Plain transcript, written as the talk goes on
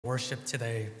worship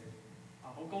today.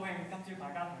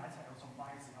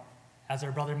 As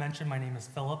our brother mentioned, my name is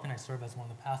Philip and I serve as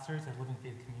one of the pastors at Living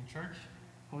Faith Community Church.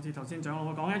 好似頭先長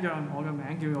老講一樣，我嘅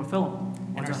名叫做 Philip，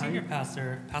 And our senior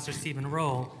pastor, Pastor Stephen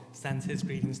Rowe, sends his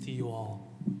greetings to you all.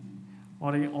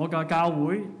 我嘅教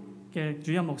會嘅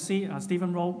主任牧師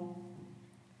Stephen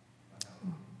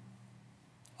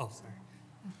Rowe。Oh, sorry.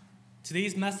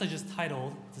 Today's message is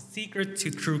titled "The Secret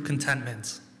to True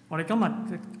Contentment." 我哋今日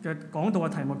嘅講道嘅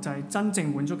題目就係真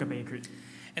正滿足嘅秘訣。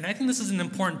And I think this is an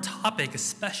important topic,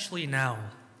 especially now.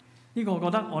 呢個我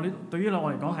覺得對於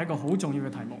我嚟講係一個好重要嘅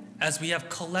題目。As we have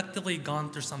collectively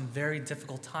gone through some very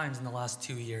difficult times in the last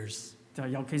 2 years. 就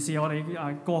尤其是我哋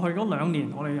過去嗰2年，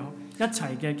我哋一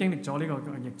齊嘅經歷咗呢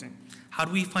個疫症。How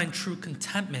do we find true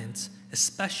contentment,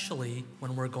 especially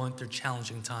when we're going through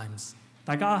challenging times?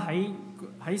 大家喺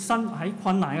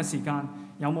困難嘅時間，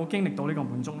有冇經歷到呢個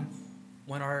滿足呢？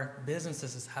 When our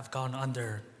businesses have gone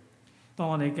under. 當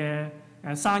我哋嘅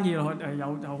生意有好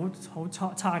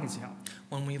差嘅時候。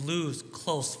When we lose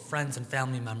close friends and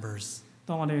family members.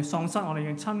 當我哋喪失我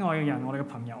哋嘅親愛嘅人，我哋嘅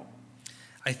朋友。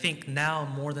I think now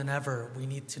more than ever we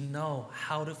need to know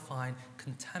how to find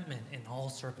contentment in all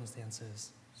circumstances.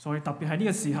 所以特別喺呢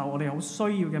個時候，我哋好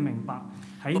需要嘅明白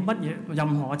喺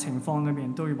任何嘅情況裏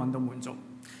面都要揾到滿足。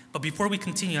But before we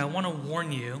continue, I want to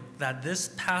warn you that this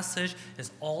passage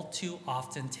is all too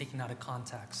often taken out of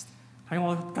context. 喺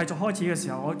我繼續開始嘅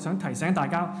時候，我想提醒大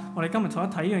家，我哋今日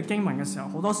睇呢個經文嘅時候，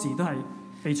好多時都係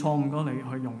被錯誤嗰嚟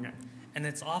去用嘅。And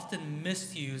it's often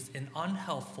misused in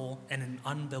unhelpful and in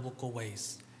unbiblical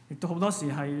ways. 亦都好多時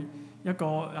係一個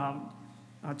錯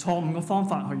誤嘅方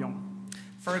法去用。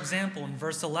For example, in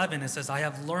verse 11 it says, "I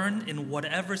have learned in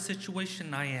whatever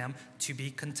situation I am to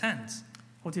be content."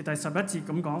 好似第11節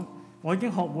咁講，我已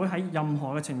經學會喺任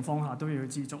何嘅情況下都要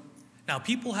知足。Now,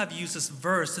 people have used this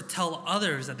verse to tell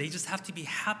others that they just have to be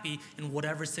happy in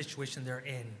whatever situation they're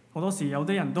in. 好多時有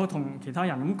啲人都同其他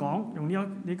人咁講，用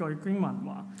呢句經文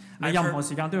話，你任何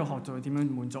時間都要學做點樣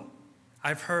滿足。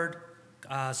I've heard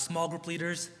small group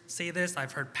leaders say this.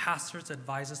 I've heard pastors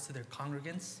advise this to their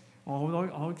congregants. 我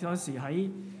好多時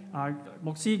喺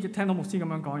牧師聽到牧師咁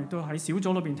樣講，亦都喺小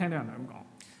組裏邊聽到人咁講。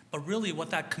But really what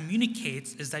that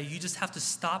communicates is that you just have to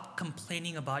stop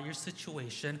complaining about your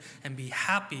situation and be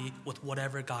happy with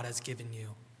whatever God has given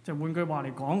you. 就換句話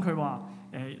嚟講，佢話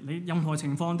你任何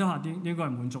情況都下應該係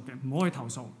滿足嘅，唔好去投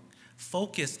訴。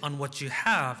Focus on what you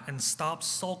have and stop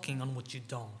sulking on what you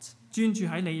don't. 專注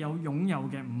喺你擁有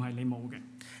嘅，唔係你冇嘅。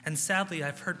And sadly,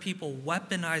 I've heard people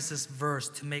weaponize this verse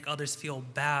to make others feel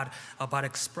bad about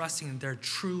expressing their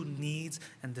true needs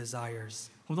and desires.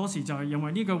 好多時就係因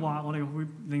為呢句話，我哋會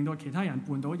令到其他人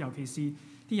絆倒，尤其是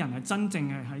啲人係真正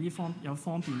係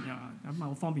喺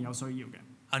某方面有需要嘅。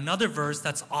Another verse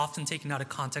that's often taken out of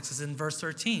context is in verse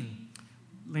 13.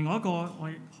 另外一個我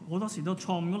哋好多時都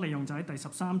錯誤嘅利用就喺第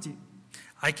13節。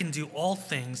I can do all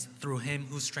things through him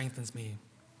who strengthens me.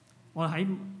 我喺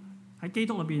基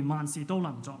督裏邊萬事都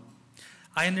能做。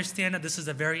I understand that this is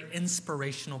a very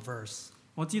inspirational verse.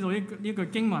 我知道呢句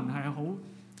經文係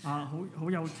好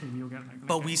有奇妙嘅。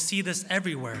But we see this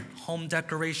everywhere. Home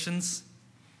decorations.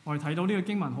 我哋睇到呢個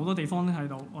經文好多地方都睇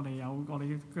到，我哋有我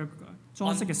哋嘅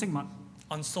裝飾嘅飾物。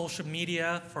On social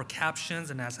media for captions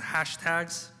and as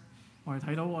hashtags. 我哋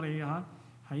睇到我哋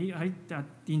喺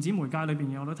電子媒介裏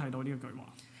邊，我都睇到呢一句話。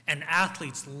And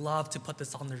athletes love to put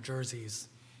this on their jerseys.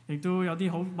 亦都有啲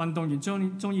好運動員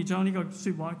中意將呢個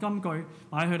説話金句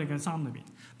擺喺佢哋嘅衫裏邊。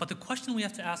But the question we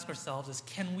have to ask ourselves is,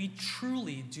 can we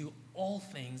truly do all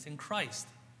things in Christ?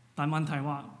 但問題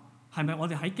話係咪我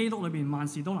哋喺基督裏邊萬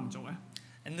事都能做咧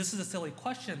And this is a silly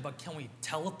question, but can we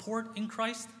teleport in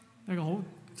Christ? 一個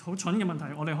好蠢嘅問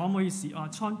題，我哋可唔可以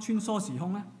穿梭時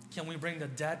空咧 Can we bring the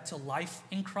dead to life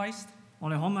in Christ? 我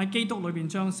哋可唔可以喺基督裏邊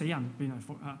將死人變為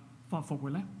復活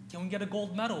咧 Can we get a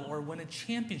gold medal or win a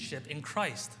championship in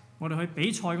Christ? 我哋去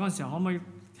比賽嗰陣時候，可唔可以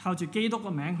靠住基督個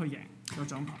名去贏有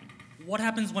獎牌 What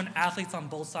happens when athletes on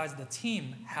both sides of the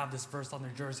team have this verse on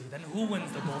their jersey? Then who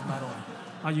wins the gold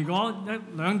medal? 如果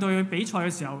兩隊去比賽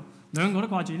嘅時候，兩個都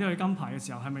掛住呢個金牌嘅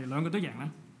時候，係咪兩個都贏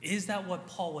咧 Is that what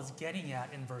Paul was getting at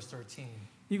in verse 13?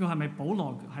 呢個係咪保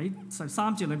羅喺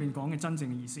13節裏邊講嘅真正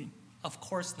嘅意思 Of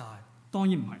course not. 當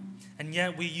然唔係。And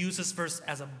yet we use this verse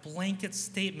as a blanket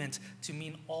statement to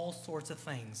mean all sorts of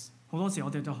things. 好多時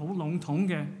我哋就好籠統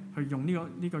嘅去用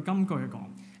呢個金句去講。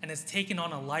And it's taken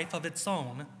on a life of its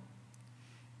own.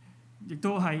 亦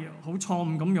都係好錯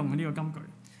誤咁用呢個金句。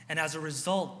And as a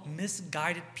result,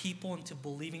 misguided people into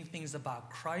believing things about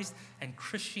Christ and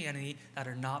Christianity that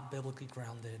are not biblically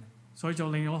grounded. 所以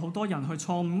就令到好多人去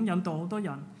錯誤引導好多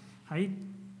人喺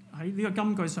呢個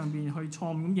金句上邊去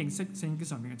錯誤咁認識聖經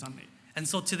上邊嘅真理。And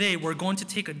so today we're going to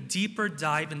take a deeper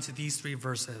dive into these 3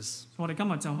 verses 我哋今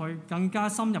日就去更加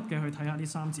深入嘅去睇下呢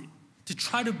3節， to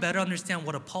try to better understand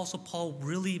what Apostle Paul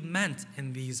really meant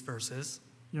in these verses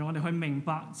讓我哋去明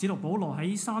白使徒保羅喺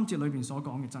呢3節裏邊所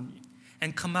講嘅真言，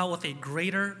 and come out with a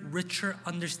greater, richer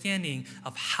understanding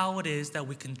of how it is that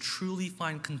we can truly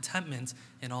find contentment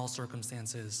in all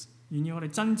circumstances. 願意我哋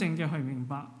真正嘅去明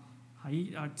白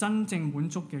喺真正滿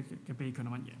足嘅秘訣係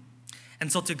乜嘢。 And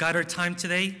so to guide our time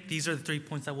today, these are the 3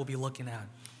 points that we'll be looking at.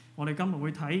 我哋今日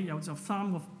會睇有就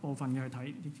3個部分嘅去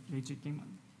睇呢節經文。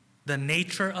 The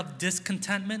nature of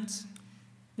discontentment,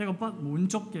 一個不滿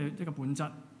足嘅一個本質，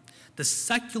 the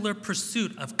secular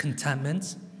pursuit of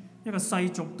contentment, 一個世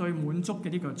俗對滿足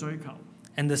嘅呢個追求。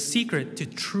 and the secret to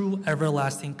true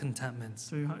everlasting contentment.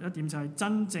 最後一點就係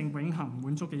真正永恆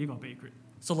滿足嘅呢個秘訣。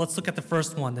 So let's look at the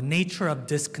first one, the nature of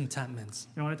discontentment.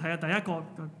 讓我哋睇下第一個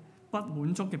不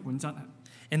滿足嘅本質。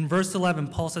 In verse 11,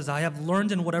 Paul says, I have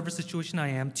learned in whatever situation I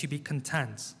am to be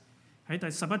content. 喺第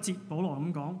11節，保羅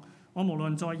咁講：我無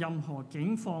論在任何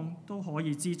境況都可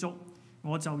以知足，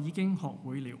我就已經學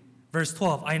會了。 Verse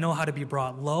 12, I know how to be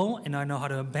brought low and I know how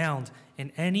to abound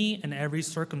in any and every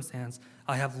circumstance.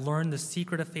 I have learned the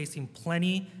secret of facing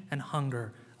plenty and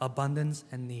hunger, abundance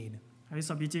and need. 喺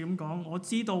12節咁講：我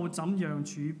知道怎樣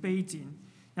處卑賤，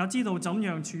也知道怎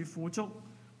樣處富足，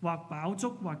或飽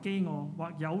足，或飢餓，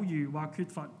或有餘，或缺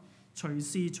乏，隨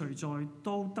時隨在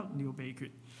都得了秘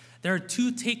訣。 There are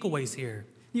 2 takeaways here.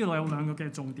 呢度有2個嘅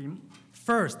重點。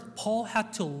 First, Paul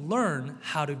had to learn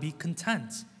how to be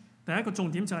content. 第一個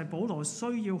重點就係保羅需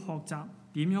要學習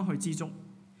點樣去知足。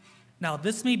 Now,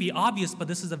 this may be obvious, but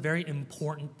this is a very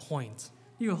important point.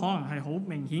 呢個可能係好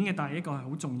明顯嘅，但係一個係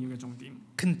好重要嘅重點。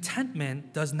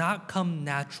 Contentment does not come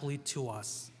naturally to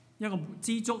us. 一個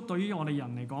知足對於我哋人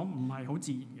嚟講唔係好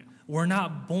自然嘅。 We're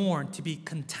not born to be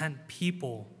content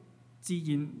people. 自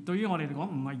然對於我哋嚟講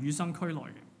唔係與生俱來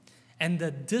嘅。 And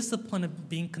the discipline of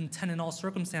being content in all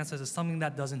circumstances is something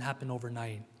that doesn't happen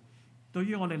overnight. 對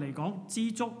於我哋嚟講，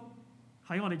知足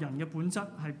喺我哋人嘅本質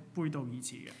係背道而馳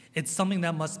嘅。 It's something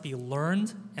that must be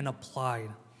learned and applied.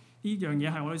 呢樣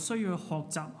嘢係我哋需要學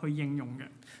習去應用嘅。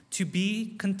 To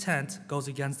be content goes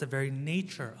against the very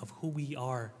nature of who we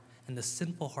are and the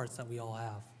sinful hearts that we all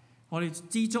have. 我哋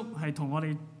知足係同我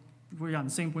哋人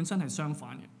性本身係相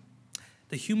反嘅。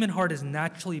 The human heart is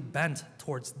naturally bent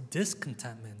towards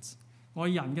discontentment. 我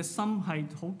哋人嘅心係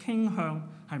好傾向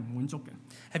係唔滿足嘅。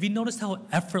 Have you noticed how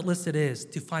effortless it is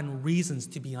to find reasons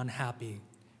to be unhappy,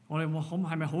 我哋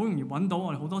係咪好容易揾到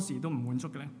我哋好多時都唔滿足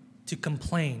嘅咧？ to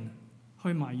complain,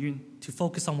 去埋怨， to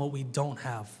focus on what we don't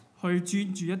have? 去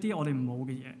專注一啲我哋冇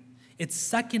嘅嘢。 It's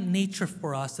second nature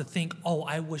for us to think, oh,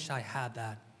 I wish I had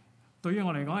that. 對於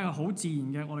我嚟講係好自然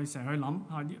嘅，我哋成日去諗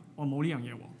我冇呢樣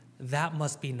嘢喎。 That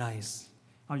must be nice.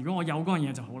 如果我有嗰樣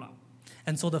嘢就好啦。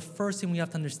 And so the first thing we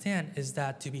have to understand is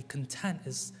that to be content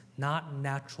is not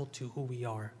natural to who we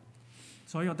are.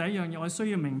 所以第一樣嘢我哋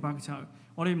需要明白就係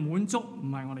我哋滿足唔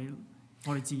係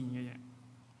我哋自然嘅嘢。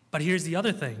 But here's the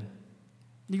other thing.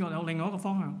 呢個有另外一個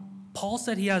方向。 Paul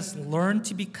said he has learned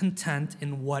to be content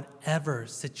in whatever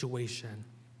situation.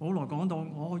 保羅講到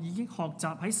我已經學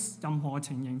習喺任何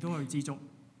情形都去知足。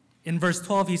 In verse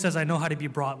 12, he says, I know how to be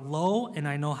brought low and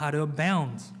I know how to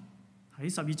abound.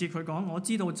 喺12節佢講我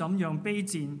知道怎樣卑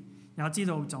賤，也知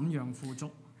道怎樣富足。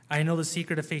 I know the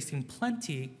secret of facing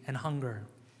plenty and hunger.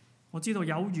 我知道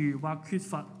有餘或缺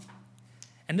乏。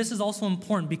 And this is also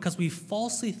important because we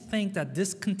falsely think that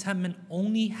discontentment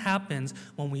only happens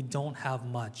when we don't have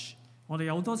much. 我哋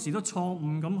有好多時都錯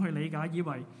誤咁去理解，以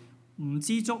為唔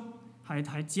知足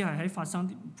只係喺發生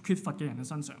缺乏嘅人嘅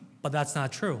身上。 But that's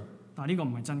not true. 但係呢個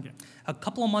唔係真嘅。 A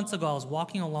couple of months ago, I was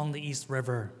walking along the East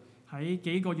River. 喺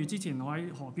幾個月之前，我喺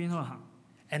河邊嗰度行。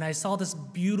 And I saw this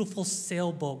beautiful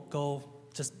sailboat go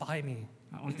just by me.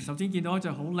 我首先見到一隻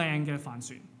好靚嘅帆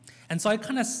船。 And so I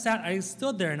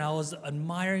stood there and I was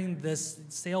admiring this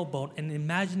sailboat and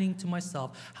imagining to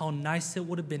myself how nice it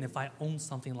would have been if I owned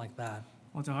something like that.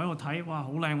 我就喺度睇，哇，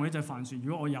好靚喎！呢隻帆船，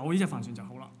如果我有呢隻帆船就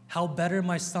好啦。 How better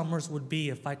my summers would be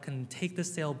if I can take the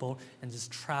sailboat and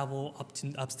just travel up to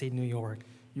upstate New York.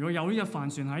 如果有呢隻帆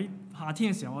船喺夏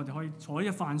天嘅時候，我哋可以坐呢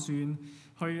隻帆船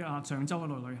去長洲嗰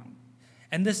度旅行。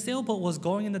 And the sailboat was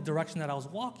going in the direction that I was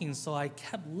walking, so I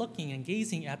kept looking and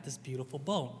gazing at this beautiful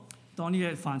boat. 當呢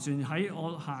隻帆船喺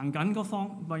我行緊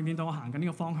個見到我行緊呢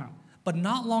個方向。 But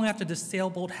not long after the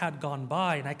sailboat had gone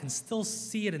by, and I can still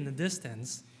see it in the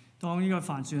distance, 當呢個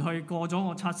帆船去過咗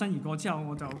我擦身而過之後，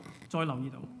我就再留意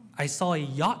到， I saw a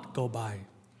yacht go by.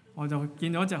 我就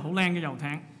見到一隻好靚嘅遊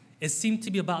艇， It seemed to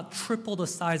be about triple the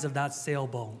size of that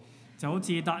sailboat. 就好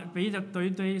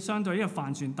似相對呢個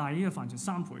帆船大呢個帆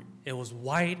船3倍， It was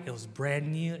white, it was brand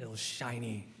new, it was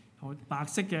shiny. 好白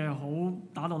色嘅，好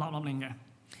打到立令嘅。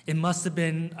 It must have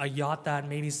been a yacht that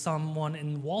maybe someone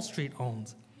in Wall Street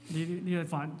owned.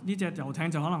 呢隻遊艇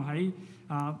就可能喺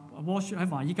喺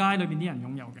華爾街裏邊啲人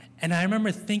擁有嘅。 And I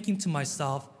remember thinking to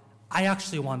myself, I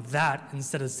actually want that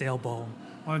instead of sailboat.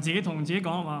 我就同自己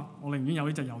講話，我寧願有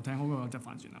呢隻遊艇好過有隻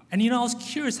帆船啦。 And you know, I was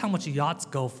curious how much yachts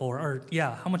go for,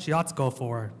 how much yachts go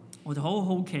for. 我就好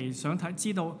好奇，想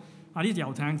知道呢隻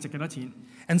遊艇值幾多錢，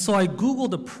 And so I Googled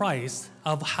the price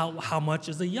of how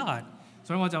much is a yacht.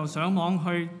 所以我就上網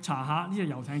去查下呢隻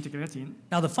遊艇值幾多錢。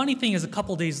 Now, the funny thing is, a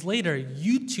couple days later,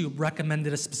 YouTube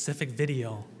recommended a specific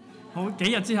video. 好幾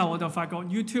日之後，我就發覺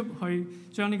YouTube 去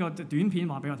將呢個短片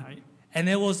話俾我睇， And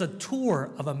it was a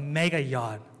tour of a mega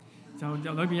yacht. 就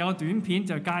裏邊有個短片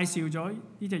就介紹咗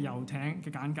呢隻遊艇嘅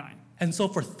簡介。 And so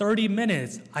for 30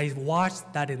 minutes, I watched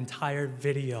that entire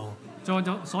video.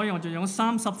 所以我就用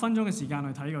30分鐘嘅時間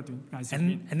去睇呢個短介紹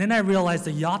片。 And then I realized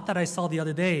the yacht that I saw the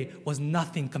other day was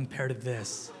nothing compared to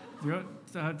this. 如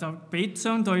果就比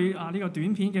相對呢個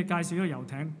短片嘅介紹呢個遊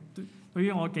艇，對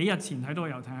於我幾日前睇到嘅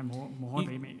遊艇係無可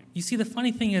比美嘅。 You see, the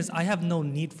funny thing is, I have no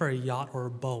need for a yacht or a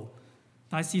boat.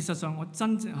 但係事實上，我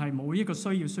真正係冇呢個需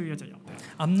要一隻遊艇。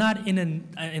 I'm not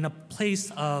in a place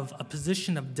of a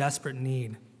position of desperate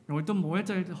need. 我亦都冇一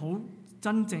隻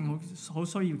真正好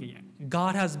需要嘅嘢。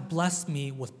 God has blessed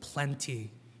me with plenty.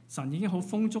 神已經好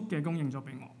豐足嘅供應咗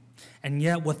俾我。 And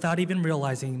yet, without even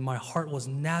realizing, my heart was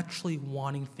naturally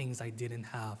wanting things I didn't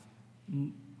have.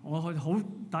 我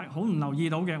好唔留意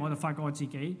到嘅，我就發覺我自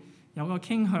己有個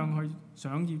傾向去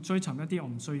想要追尋一啲我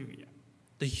唔需要嘅嘢。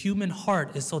 The human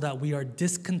heart is so that we are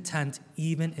discontent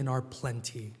even in our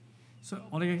plenty. 所以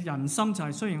我哋嘅人心就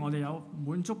係雖然我哋有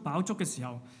滿足飽足嘅時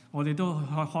候，我哋都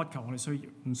渴求我哋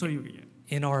唔需要嘅嘢。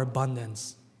 In our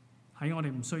abundance. 喺我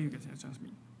哋唔需要嘅嘢上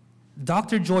面。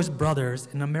 Dr. Joyce Brothers,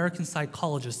 an American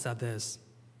psychologist, said this.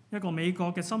 一個美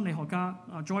國嘅心理學家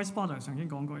Joyce Brothers 曾經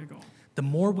講過一個。 The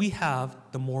more we have,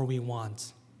 the more we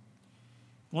want.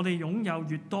 我哋擁有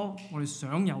越多，我哋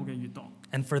想有嘅越多。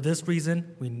 And for this reason,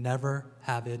 we never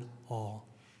have it all.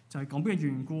 就係咁嘅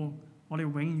緣故，我哋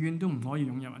永遠都唔可以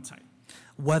擁有一切。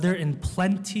 Whether in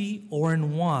plenty or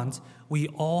in want, we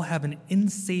all have an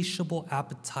insatiable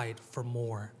appetite for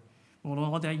more. 無論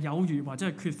我哋係有餘或者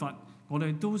係缺乏，我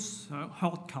哋都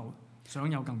渴求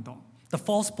想有更多。 The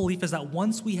false belief is that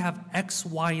once we have X,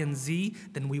 Y, and Z,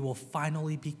 then we will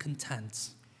finally be content.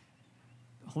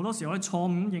 好多時我哋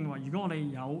錯誤認為，如果我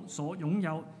哋擁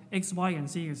有 X、Y 和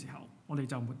Z 嘅時候，我哋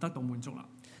就會得到滿足啦。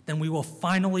 Then we will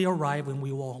finally arrive and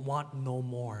we will want no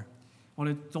more. 我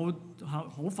哋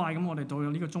好快咁，我哋到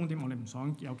咗呢個終點，我哋唔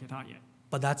想有其他嘢。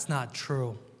 But that's not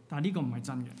true. 但係呢個唔係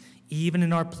真嘅。 Even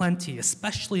in our plenty,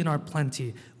 especially in our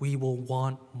plenty, we will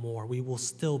want more. We will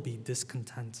still be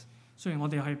discontent. 雖然我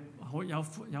哋係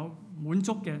有滿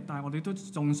足嘅，但係我哋都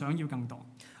仲想要更多。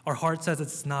 Our heart says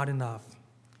it's not enough.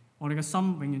 我哋嘅心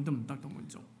永遠都唔得到滿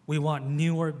足。 We want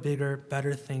newer, bigger,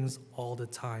 better things all the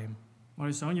time. 我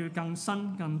哋想要更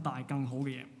新、更大、更好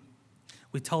嘅嘢。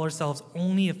 We tell ourselves,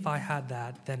 only if I had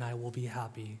that, then I will be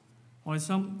happy. 我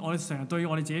哋成日對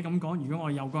我哋自己咁講，如果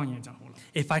我有嗰樣嘢就好啦。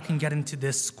 If I can get into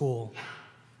this school,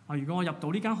 如果我入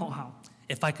到呢間學校，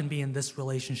 if I can be in this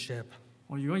relationship,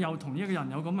 我如果有同一個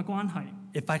人有咁嘅關係，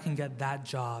 if I can get that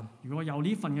job, 如果我有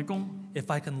呢份嘅工，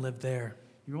 if I can live there,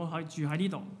 如果我係住喺呢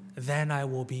度， then I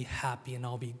will be happy and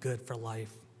I'll be good for life.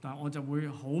 但係我就會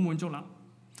好滿足啦。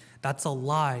 That's a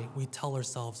lie we tell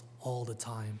ourselves all the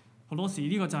time. 好多時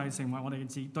呢個就係成為我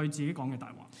哋對自己講嘅大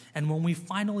話。 And when we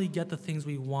finally get the things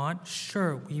we want,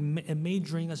 sure, it may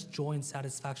bring us joy and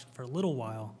satisfaction for a little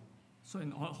while. 雖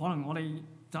然可能我哋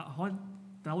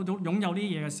擁有呢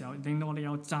啲嘢嘅時候，令到我哋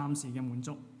有暫時嘅滿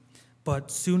足。 But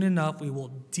soon enough, we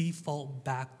will default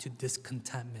back to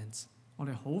discontentment. 我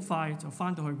哋好快就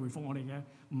翻到去回復我哋嘅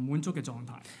唔滿足嘅狀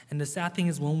態。 And the sad thing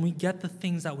is, when we get the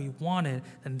things that we wanted,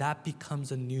 then that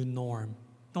becomes a new norm.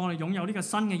 當我哋擁有呢個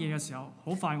新嘅嘢嘅時候，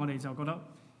好快我哋就覺得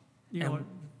呢個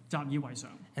習以為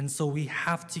常。And so we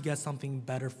have to get something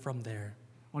better from there.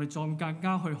 我哋再更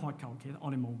加去渴求其他我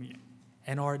哋冇嘅嘢。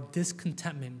 And our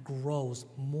discontentment grows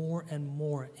more and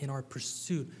more in our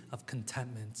pursuit of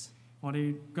contentment. 我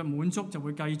哋嘅滿足就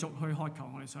會繼續去渴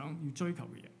求我哋想要追求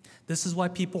嘅嘢。 This is why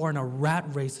people are in a rat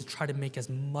race to try to make as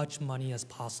much money as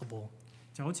possible.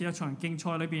 就好似一場競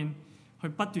賽裏邊，去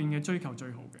不斷嘅追求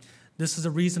最好嘅。 This is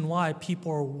the reason why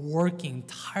people are working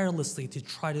tirelessly to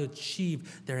try to achieve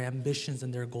their ambitions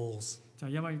and their goals. 就係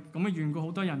因為咁嘅緣故，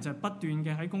好多人就係不斷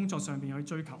嘅喺工作上邊去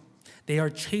追求。They are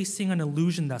chasing an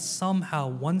illusion that somehow,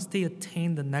 once they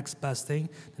attain the next best thing,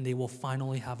 then they will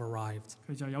finally have arrived.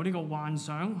 佢就有呢個幻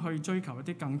想去追求一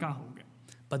啲更加好嘅。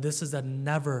But this is a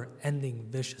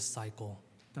never-ending vicious cycle.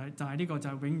 但係呢個就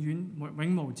係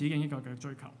永無止境一個嘅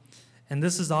追求。And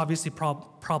this is obviously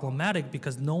problematic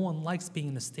because no one likes being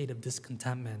in a state of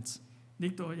discontentment. 呢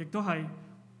度亦都係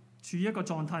處於一個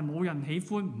狀態，冇人喜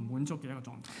歡唔滿足嘅一個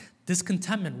狀態。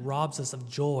Discontentment robs us of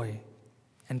joy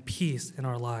and peace in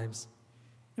our lives.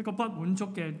 一個不滿足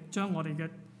嘅，將我哋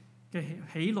嘅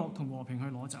喜樂同和平去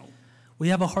攞走。We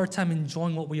have a hard time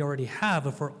enjoying what we already have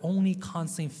if we're only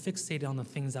constantly fixated on the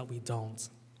things that we don't.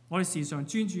 我哋時常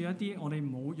專注一啲我哋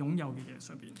冇擁有嘅嘢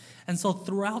上邊。And so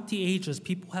throughout the ages,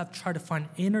 people have tried to find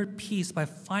inner peace by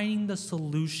finding the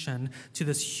solution to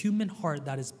this human heart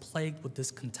that is plagued with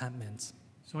discontentment.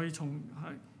 所以從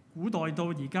古代到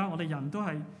而家，我哋人都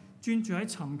係專注喺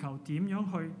尋求點樣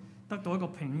去得到一個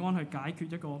平安，去解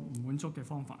決一個唔滿足嘅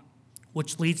方法。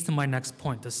Which leads to my next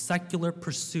point, the secular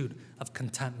pursuit of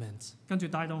contentment. 跟住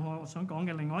帶到我想講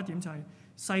嘅另外一點就係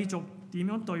世俗點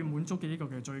樣對滿足嘅呢個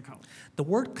嘅追求。The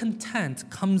word content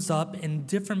comes up in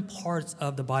different parts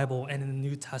of the Bible and in the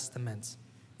New Testament.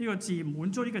 呢個字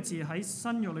滿足呢個字喺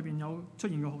新約裏邊有出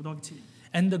現過好多次。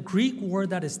And the Greek word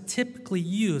that is typically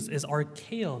used is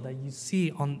archaeo that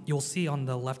you'll see on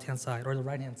the left-hand side or the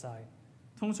right-hand side.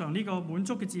 通常呢個滿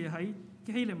足嘅字喺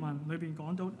希臘文裏邊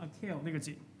講到 archaeo 呢個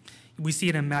字。We see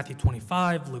it in Matthew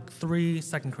 25, Luke 3,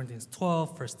 2 Corinthians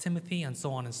 12, 1 Timothy, and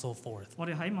so on and so forth. 我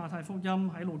哋喺馬太福音、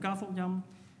喺路加福音、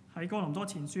喺哥林多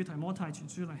前書、提摩太前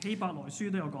書、希伯來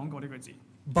書都有講過呢個字。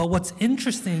But what's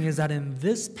interesting is that in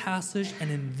this passage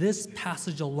and in this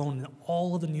passage alone, in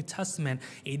all of the New Testament,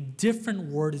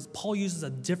 Paul uses a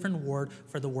different word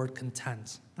for the word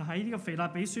content. 但喺呢個腓立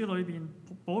比書裏邊，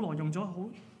保羅用咗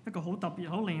一個好特別、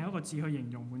好另一個字去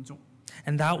形容滿足。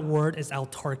And that word is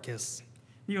autarkis.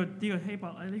 呢個希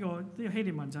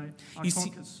臘文就係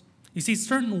autarkis。You see,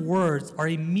 certain words are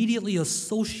immediately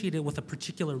associated with a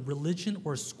particular religion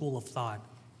or school of thought.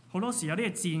 好多時有啲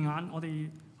嘅字眼，我哋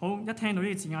一聽到呢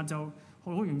個字眼就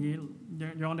好容易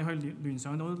讓我哋去聯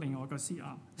想到另外一個思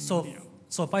想。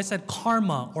So if I said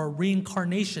karma or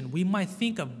reincarnation, we might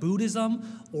think of Buddhism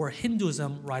or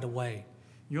Hinduism right away.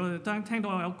 如果我哋聽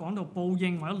到有講到報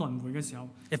應或者輪迴嘅時候，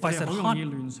我哋好容易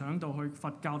聯想到去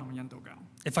佛教同印度教。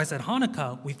If I said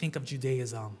Hanukkah, we think of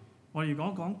Judaism. 我哋如果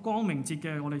講光明節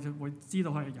嘅，我哋就會知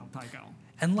道係猶太教。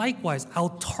And likewise,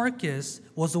 autarkis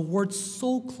was a word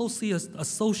so closely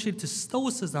associated to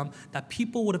Stoicism that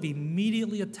people would have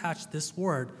immediately attached this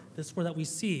word that we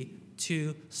see,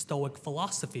 to Stoic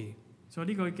philosophy. 所以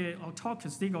呢個嘅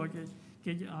autarkis 呢個嘅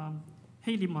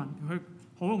希臘文，佢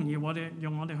好容易用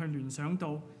我哋去聯想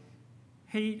到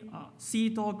斯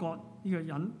多葛呢個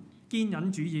堅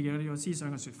忍主義嘅呢個思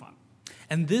想嘅説法。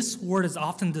And this word is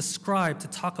often described to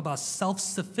talk about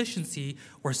self-sufficiency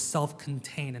or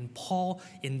self-contained, and Paul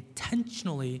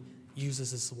intentionally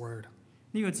uses this word.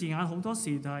 呢個字眼好多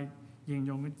時就係形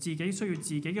容自己需要自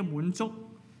己嘅滿足，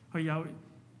去有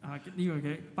呢個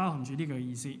嘅包含住呢個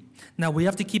意思。Now we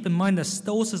have to keep in mind that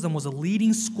Stoicism was a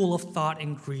leading school of thought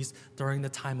in Greece during the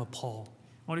time of Paul.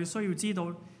 我哋需要知道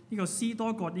呢個斯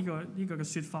多葛呢個嘅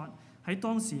説法喺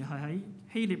當時係喺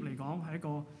希臘嚟講係一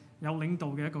個有領導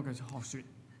嘅一個嘅學説。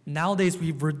Nowadays,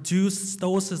 we've reduced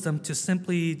Stoicism to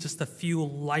simply just a few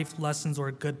life lessons or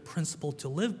a good principle to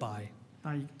live by.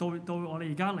 但係到我哋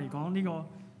而家嚟講，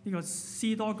呢個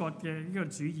斯多葛嘅呢個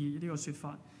主義呢個説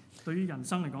法，對於人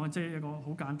生嚟講，即係一個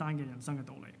好簡單嘅人生嘅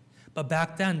道理。But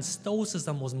back then,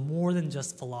 Stoicism was more than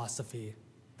just philosophy.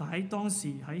 但喺當時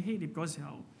喺希臘嗰時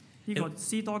候，呢個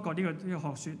斯多葛呢個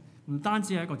學説唔單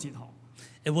止係一個哲學。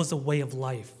It was a way of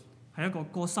life. 係一個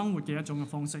過生活嘅一種嘅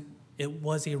方式。It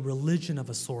was a religion of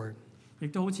a sort. 亦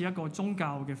都好似一個宗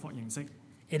教嘅形式。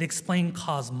It explained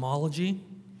cosmology,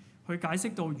 去解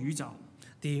釋到宇宙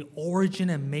the origin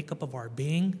and makeup of our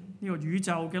being. 呢個宇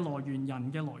宙嘅來源，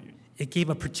人嘅來源。It gave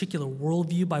a particular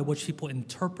worldview by which people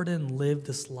interpreted and lived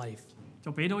this life.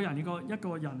 就俾到人一個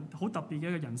人好特別嘅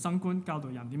一個人生觀，教導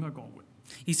人點去過活。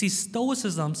You see,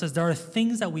 Stoicism says there are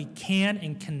things that we can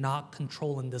and cannot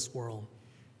control in this world.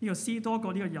 呢個斯多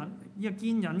葛呢個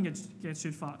堅忍嘅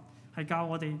説法係教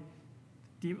我哋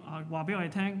話俾我哋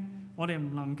聽，我哋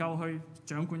唔能夠去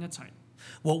掌管一切。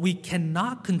What we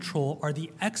cannot control are the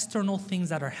external things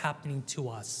that are happening to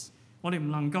us. 我哋唔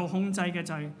能夠控制嘅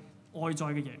就係外在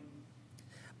嘅嘢。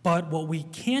But what we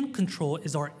can control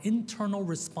is our internal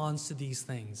response to these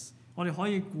things. 我哋可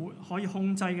以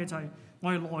控制嘅就係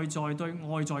我哋內在對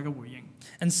外在嘅回應。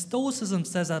And Stoicism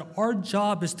says that our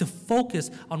job is to focus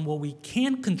on what we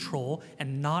can control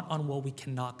and not on what we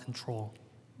cannot control.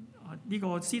 呢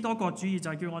個斯多葛主義就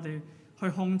係叫我哋去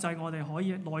控制我哋可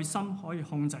以內心可以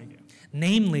控制嘅。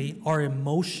Namely, our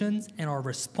emotions and our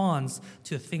response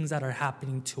to the things that are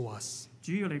happening to us.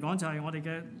 主要嚟講就係我哋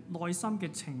嘅內心嘅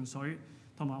情緒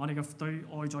同埋我哋嘅對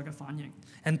外在嘅反應。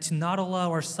And to not allow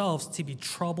ourselves to be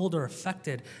troubled or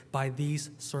affected by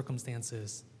these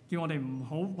circumstances. 叫我哋唔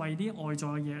好為啲外在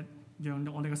嘅嘢，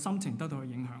讓我哋嘅心情得到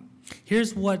影響。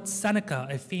Here's what Seneca,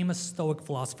 a famous Stoic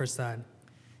philosopher, said.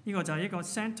 呢個就係一個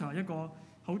Center 一個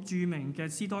好著名嘅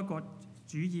斯多葛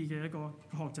主義嘅一個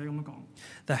學者咁樣講。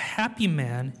The happy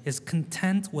man is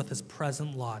content with his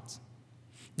present lot,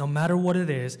 no matter what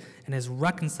it is, and is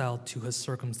reconciled to his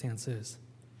circumstances.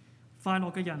 快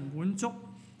樂嘅人滿足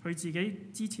佢自己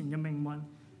之前嘅命運，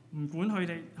唔管佢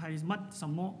哋係什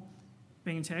麼，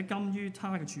並且甘於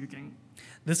他嘅處境。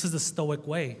This is the Stoic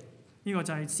way. 呢個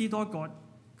就係斯多葛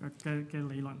嘅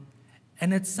理論。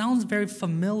And it sounds very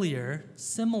familiar,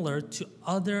 similar to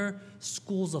other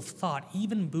schools of thought,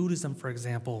 even Buddhism, for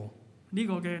example. 呢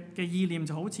個嘅意念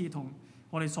就好似同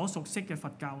我哋所熟悉嘅佛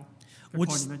教嘅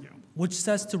概念一樣。Which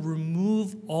says to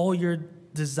remove all your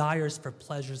desires for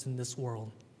pleasures in this world.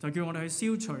 就叫我哋去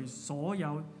消除所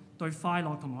有對快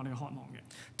樂同埋我哋嘅渴望嘅。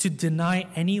To deny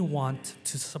any want,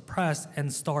 to suppress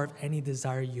and starve any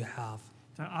desire you have.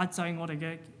 就壓制我哋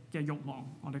嘅慾望，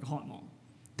我哋嘅渴望。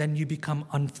Then you become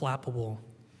unflappable.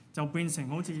 就變成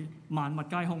好似萬物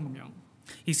皆空咁樣。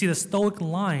You see, the Stoic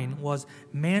line was,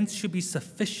 man should be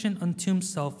sufficient unto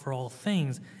himself for all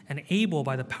things, and able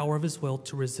by the power of his will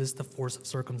to resist the force of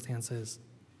circumstances.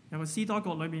 有個斯多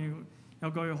葛裏邊有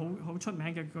句好出名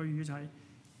嘅句語就係、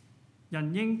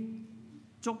人應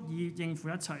足以應付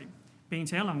一切，並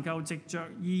且能夠藉着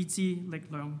意志力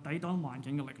量抵擋環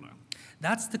境嘅力量。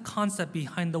That's the concept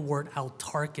behind the word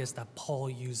autarkis that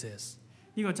Paul uses.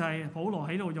 呢個就係保羅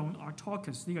喺度用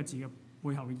autarkis 呢個字嘅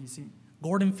背後嘅意思。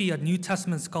Gordon Fee, a New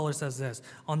Testament scholar, says this.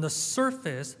 On the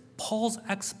surface, Paul's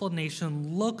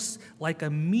explanation looks like a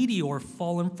meteor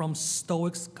fallen from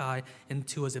Stoic sky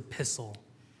into his epistle.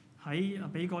 喺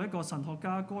美國一個神學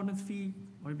家 Gordon Fee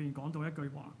裏邊講到一句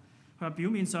話，佢話表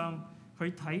面上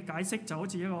佢解釋就好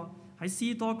似一個喺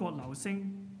斯多葛流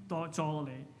星墮落嚟，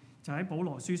就喺保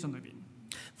羅書信裏邊。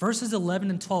Verses 11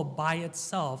 and 12 by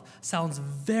itself sounds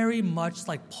very much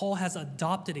like Paul has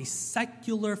adopted a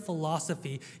secular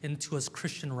philosophy into his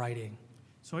Christian writing.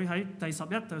 所以喺第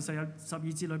11到12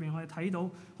節裏邊，我哋睇到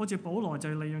好似保羅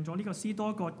就利用咗呢個斯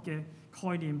多葛嘅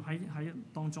概念喺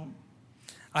當中。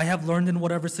I have learned in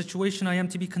whatever situation I am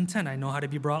to be content. I know how to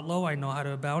be brought low. I know how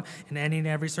to abound. In any and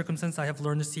every circumstance, I have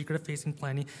learned the secret of facing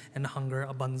plenty and hunger,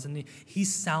 abundance and need. He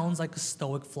sounds like a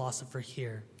Stoic philosopher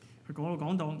here. 佢嗰度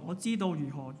講到，我知道如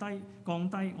何降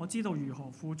低，我知道如何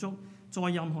富足，在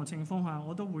任何情況下，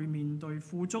我都會面對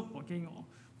富足和飢餓、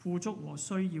富足和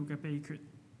需要嘅秘訣。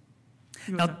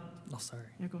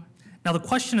Now the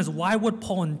question is, why would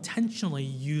Paul intentionally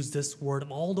use this word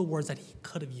of all the words that he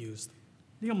could have used?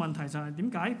 呢個問題就係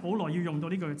點解保羅要用到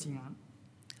呢句字眼？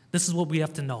 This is what we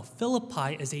have to know.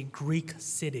 Philippi is a Greek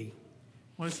city.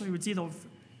 我哋需要知道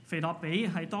腓立比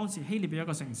係當時希臘嘅一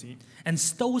個城市。And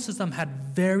Stoicism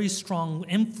had very strong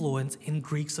influence in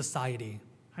Greek society.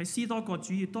 喺斯多葛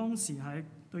主義當時係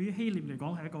對於希臘嚟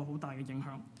講係一個好大嘅影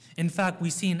響。In fact, we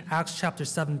see in Acts chapter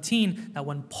 17 that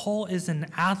when Paul is in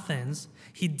Athens,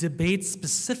 he debates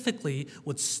specifically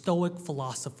with Stoic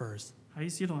philosophers. 喺《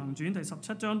使徒行傳》第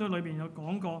17章都裏邊有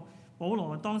講過，保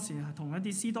羅當時係同一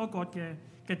啲斯多葛嘅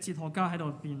哲學家喺度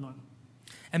辯論。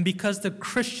And because the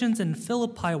Christians in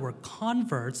Philippi were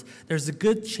converts, there's a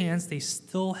good chance they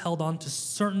still held on to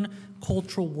certain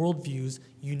cultural worldviews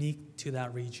unique to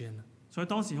that region. 所以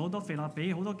當時好多腓立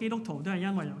比好多基督徒都係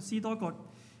因為由斯多葛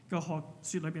嘅學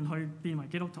説裏邊去變為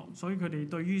基督徒，所以佢哋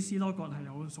對於斯多葛係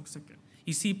有熟悉嘅。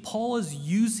You see, Paul is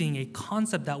using a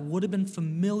concept that would have been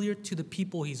familiar to the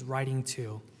people he's writing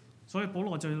to. 所以保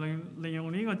羅就利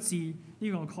用呢個字呢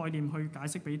個概念去解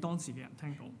釋俾當時嘅人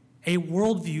聽到。A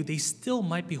worldview they still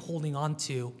might be holding on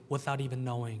to without even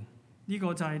knowing. 呢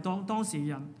個就係當時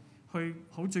人去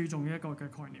好注重嘅一個嘅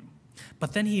概念。But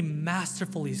then he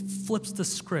masterfully flips the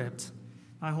script.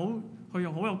 但係佢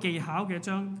用好有技巧嘅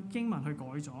將經文去改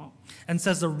咗。And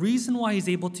says the reason why he's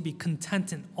able to be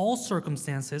content in all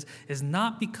circumstances is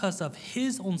not because of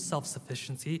his own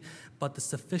self-sufficiency, but the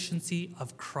sufficiency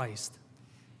of Christ.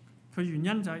 佢原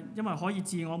因就係因為可以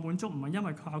自我滿足，唔係因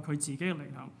為靠佢自己嘅力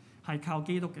量，係靠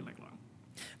基督嘅力量。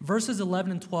Verses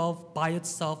 11 and 12 by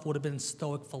itself would have been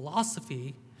Stoic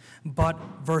philosophy, But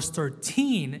verse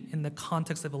 13, in the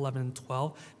context of 11 and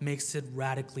 12, makes it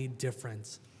radically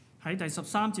different. 喺第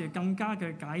13節更加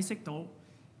嘅解釋到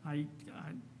係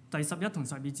第11同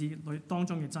12節裏當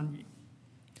中嘅真義。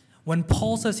When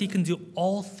Paul says he can do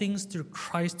all things through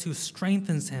Christ who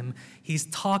strengthens him, he's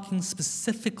talking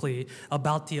specifically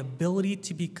about the ability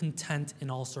to be content in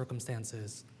all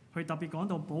circumstances. 佢特別講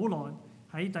到保羅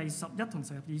喺第11同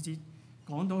12節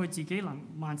講到佢自己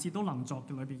萬事都能作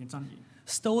嘅裏邊嘅真義。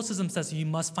Stoicism says you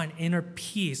must find inner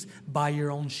peace by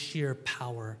your own sheer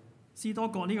power. 斯多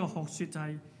葛呢個學説就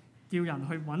係叫人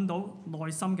去揾到內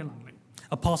心嘅能力。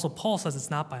Apostle Paul says it's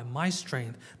not by my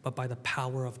strength, but by the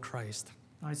power of Christ.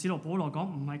 但係使徒保羅講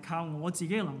唔係靠我自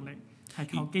己嘅能力，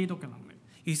係靠基督嘅能力。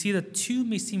You see, the two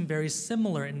may seem very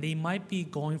similar, and they might be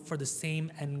going for the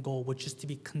same end goal, which is to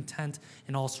be content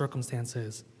in all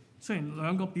circumstances. 雖然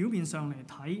兩個表面上嚟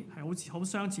睇係好似好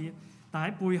相似，但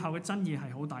喺背後嘅真義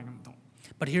係好大嘅唔同。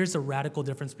But here's the radical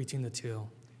difference between the two.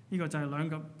 呢個就係兩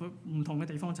個唔同嘅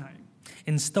地方就係、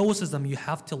In Stoicism, you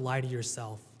have to lie to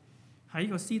yourself. 喺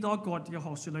個斯多葛嘅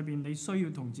學説裏邊，你需要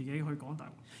同自己去講大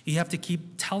話。You have to keep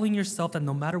telling yourself that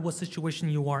no matter what situation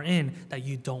you are in, that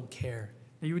you don't care,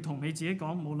 你要同你自己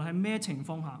講，無論喺咩情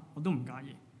況下，我都唔介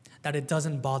意， that it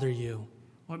doesn't bother you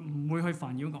我唔會去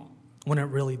煩擾我。when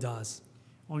it really does.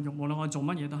 無論我做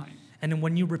乜嘢都係。And then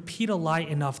when you repeat a lie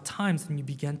enough times, then you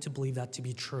begin to believe that to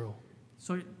be true.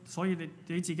 所以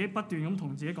你自己不斷咁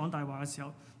同自己講大話嘅時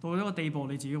候，到一個地步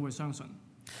你自己會相信。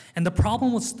And the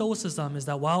problem with Stoicism is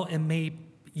that while it may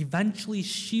eventually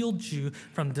shield you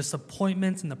from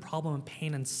disappointments and the problem of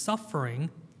pain and suffering,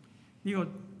 呢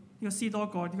個斯多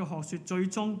葛呢個學説最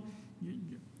終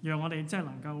讓我哋即係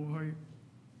能夠去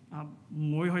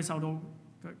唔會去受到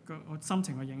個心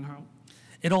情嘅影響，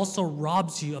 it also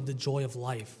robs you of the joy of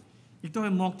life. 亦都係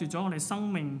剝奪咗我哋生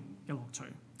命嘅樂趣。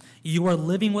You are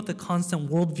living with the constant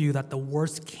worldview that the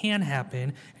worst can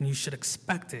happen and you should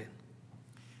expect it.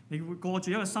 你會過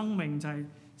住一個生命就係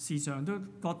時常都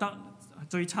覺得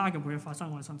最差嘅會發生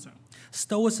喺我身上。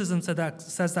Stoicism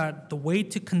says that the way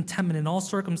to contentment in all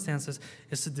circumstances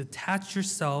is to detach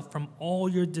yourself from all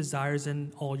your desires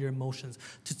and all your emotions,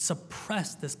 to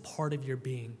suppress this part of your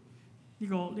being. 呢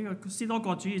個斯多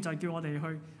葛主義就係叫我哋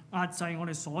去壓制我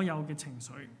哋所有嘅情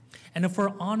緒。And if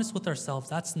we're honest with ourselves,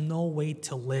 that's no way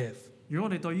to live. 如果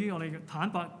我哋對於我哋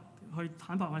坦白去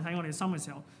睇我哋心嘅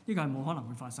時候，呢個係冇可能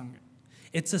會發生嘅。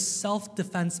It's a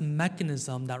self-defense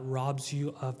mechanism that robs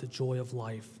you of the joy of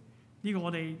life. 呢個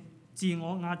我哋自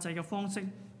我壓制嘅方式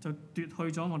就奪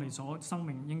去咗我哋所生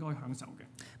命應該享受嘅。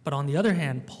But on the other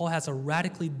hand, Paul has a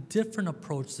radically different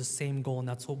approach to the same goal, and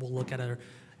that's what we'll look at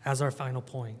as our final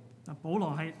point. 保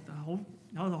羅係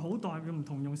有好大嘅唔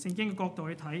同，用聖經嘅角度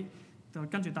去睇，就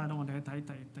跟住帶到我哋去睇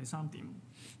第三點，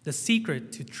 The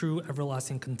secret to true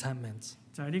everlasting contentment.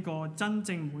 就係呢個真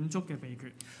正滿足嘅秘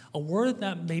訣。A word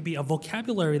that may be a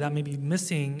vocabulary that may be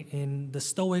missing in the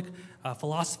Stoic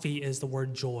philosophy is the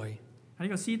word joy. 喺呢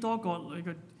個斯多葛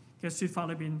嘅説法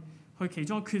裏邊，佢其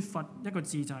中缺乏一個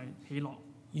字就係喜樂。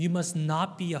You must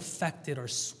not be affected or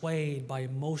swayed by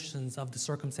emotions of the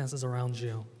circumstances around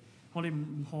you. 我哋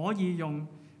唔可以用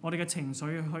我哋嘅情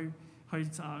緒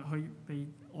去被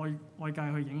外界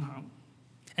去影響。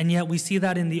And yet we see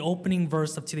that in the opening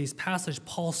verse of today's passage,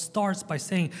 Paul starts by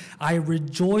saying, I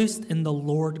rejoiced in the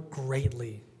Lord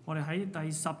greatly. 我哋喺第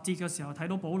10節嘅時候睇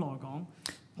到保羅講，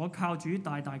我靠主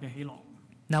大大嘅喜樂。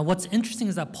Now, what's interesting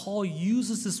is that Paul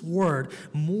uses this word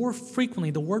more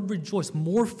frequently, the word rejoice,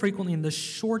 more frequently in the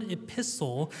short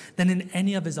epistle than in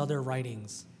any of his other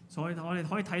writings. 所以我哋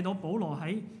可以睇到保羅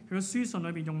喺佢嘅書信裏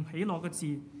邊用喜樂嘅字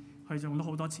係用咗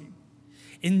好多次。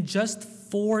In just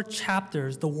 4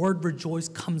 chapters, the word rejoice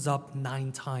comes up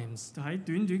 9 times. 就喺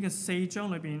短短嘅4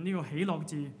章裏邊，呢個喜樂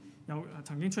字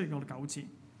曾經出現過9次。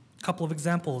Couple of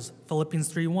examples. Philippians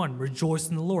 3:1, rejoice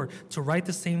in the Lord. To write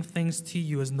the same things to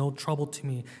you is no trouble to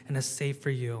me and is safe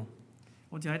for you.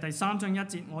 我就喺第3章1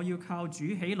節，我要靠主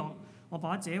喜樂，我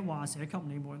把這話寫給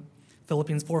你們。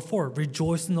Philippians 4:4,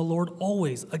 rejoice in the Lord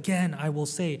always. Again, I will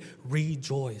say,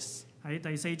 rejoice. 喺第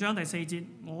4章第4節，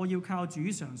我要靠主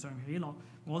常常喜樂，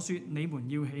我說你們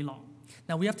要喜樂。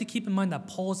Now we have to keep in mind that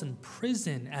Paul is in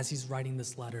prison as he's writing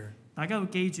this letter. 大家要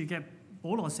記住嘅，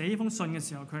保羅寫呢封信嘅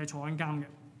時候，佢係坐緊監嘅。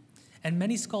And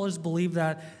many scholars believe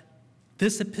that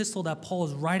this epistle that Paul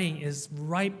is writing is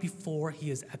right before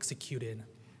he is executed.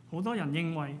 好多人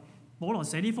認為保羅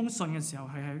寫呢封信嘅時候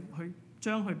係佢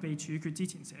將佢被處決之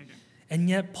前寫嘅。And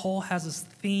yet Paul has this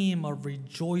theme of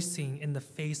rejoicing in the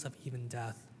face of even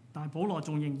death. 但係保羅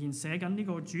仲仍然寫緊呢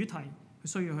個主題，佢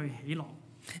需要去喜樂。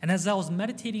And as I was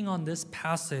meditating on this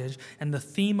passage and the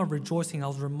theme of rejoicing, I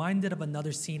was reminded of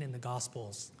another scene in the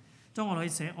Gospels. 當我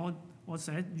寫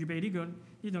預備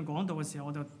呢段講道嘅時候，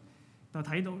我就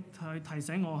睇到提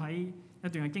醒我喺一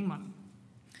段嘅經文。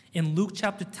In Luke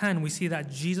chapter 10, we see that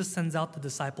Jesus sends out the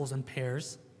disciples in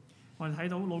pairs. 我哋睇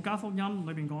到路加福音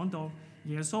裏邊講到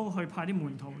耶穌去派啲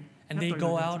門徒， And they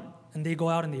go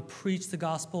out and they preach the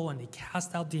gospel and they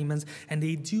cast out demons and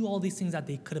they do all these things that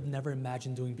they could have never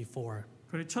imagined doing before.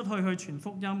 佢哋出去傳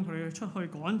福音，佢哋出去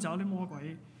趕走啲魔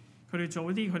鬼，佢哋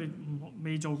做一啲佢哋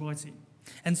未做過嘅事。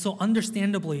And so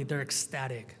understandably, they're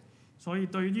ecstatic. 所以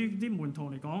對於啲門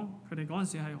徒嚟講，佢哋嗰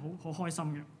陣時係好開心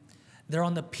嘅。They're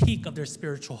on the peak of their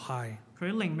spiritual high.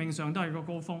 佢喺靈命上都係個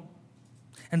高峰。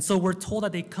And so we're told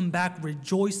that they come back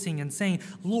rejoicing and saying,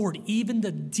 Lord, even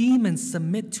the demons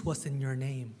submit to us in your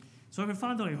name. 所以佢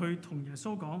翻到嚟去同耶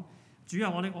穌講：主啊，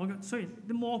我雖然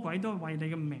啲魔鬼都係為你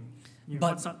嘅名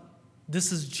而屈膝。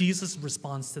This is Jesus'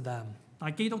 response to them.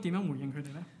 但係基督點樣回應佢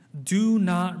哋呢？ Do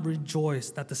not rejoice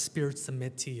that the spirits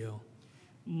submit to you,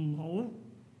 唔好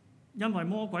因為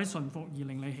魔鬼順服而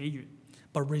令你喜悅，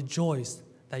 but rejoice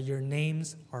that your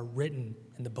names are written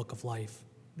in the book of life.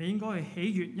 你應該係喜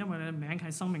悅，因為你嘅名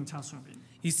喺生命冊上邊。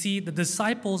You see, the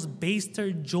disciples based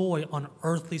their joy on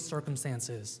earthly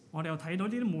circumstances, 我哋又睇到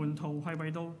呢啲門徒係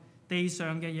為到地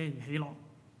上嘅嘢而喜樂，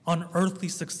 on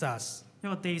earthly success. 一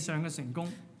個地上嘅成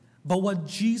功。 But what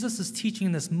Jesus is teaching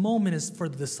in this moment is for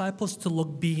the disciples to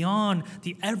look beyond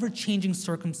the ever-changing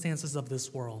circumstances of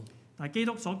this world. 但係基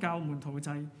督所教門徒嘅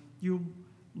就係要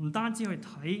唔單止去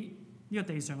睇呢個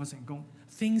地上嘅成功，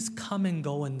 Things come and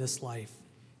go in this life.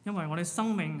 因為我哋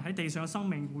生命喺地上嘅生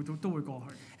命都會過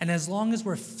去。 And as long as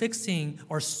we're fixing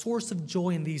our source of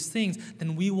joy in these things,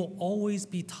 then we will always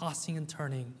be tossing and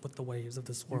turning with the waves of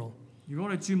this world. 如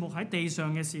果我哋注目喺地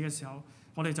上嘅事嘅時候，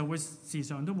我哋就會時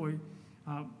常都會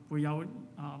會有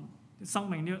生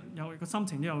命有個心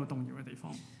情都有動搖嘅地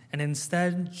方。 And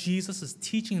instead, Jesus is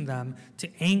teaching them to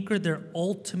anchor their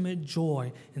ultimate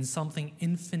joy in something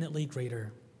infinitely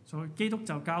greater. 所以基督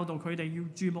就教導佢哋要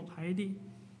注目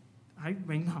喺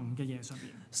永恆嘅嘢上邊，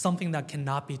 Something that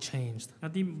cannot be changed. 有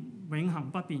啲永恆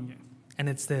不變嘅。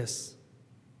 And it's this,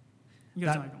 呢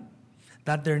個就係咁，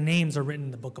 that their names are written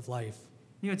in the book of life.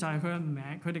 呢個就係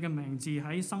佢哋嘅名字記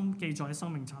載喺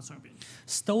生命冊上邊。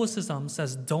 Stoicism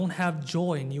says, don't have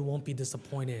joy and you won't be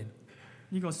disappointed.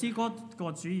 呢個詩歌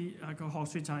個主義個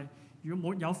學説就係、如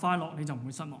果冇有快樂你就唔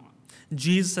會失望啦。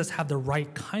 Jesus says, have the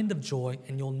right kind of joy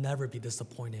and you'll never be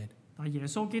disappointed. 但係耶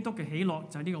穌基督嘅喜樂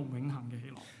就係呢個永恆嘅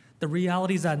喜樂。 The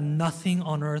reality is that nothing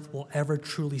on earth will ever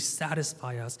truly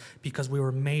satisfy us because we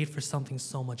were made for something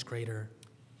so much greater.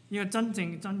 呢個真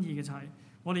義嘅就係、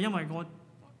我哋因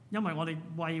為我哋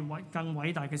為更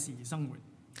偉大嘅事而生活。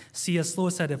 C.S.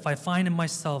 Lewis said, if I find in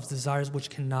myself desires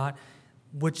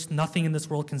which nothing in this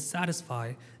world can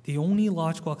satisfy, the only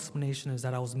logical explanation is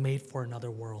that I was made for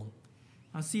another world.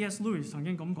 C.S. Lewis 曾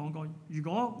經咁講過：如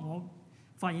果我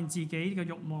發現自己嘅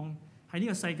慾望喺呢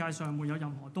個世界上沒有任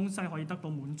何東西可以得到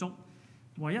滿足，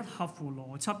唯一合乎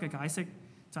邏輯嘅解釋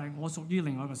就係我屬於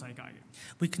另外一個世界嘅。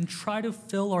 We can try to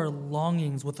fill our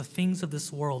longings with the things of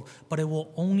this world, but it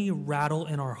will only rattle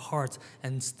in our hearts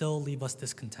and still leave us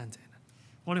discontented.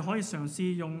 我哋可以嘗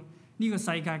試用呢個世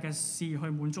界嘅事去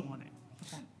滿足我哋。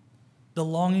 The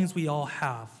longings we all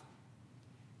have,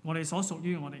 我哋所屬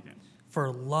於我哋嘅， for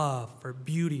love, for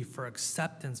beauty, for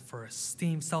acceptance, for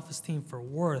esteem, self-esteem, for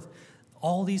worth,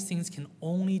 all these things can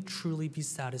only truly be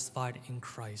satisfied in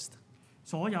Christ.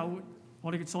 所有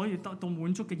我哋所以得到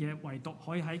滿足嘅嘢，唯獨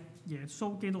可以喺耶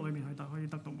穌基督裏面可以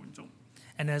得到滿足。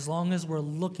 And as long as we're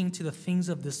looking to the things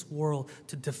of this world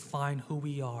to define who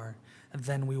we are,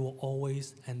 then we will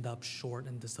always end up short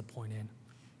and disappointed.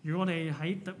 如果我哋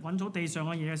喺揾到地上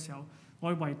嘅嘢嘅時候，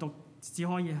我哋唯獨只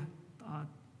可以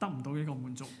得唔到呢個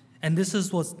滿足。 And this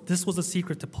was the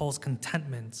secret to Paul's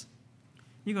contentment.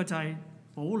 呢個就係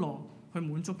保羅去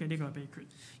滿足嘅呢個秘訣。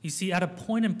 You see, at a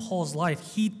point in Paul's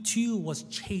life, he too was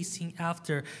chasing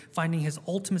after finding his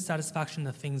ultimate satisfaction in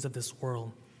the things of this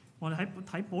world. 我哋喺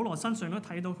睇保羅身上都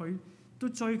睇到佢都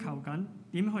追求緊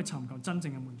點樣去尋求真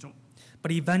正嘅滿足。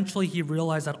 But eventually he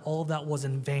realized that all of that was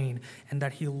in vain and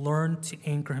that he learned to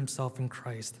anchor himself in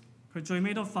Christ. 佢最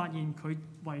尾都發現佢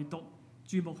唯獨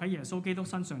注目喺耶穌基督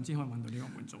身上，先可以揾到呢個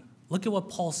滿足。 Look at what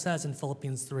Paul says in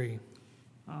Philippians 3.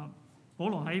 保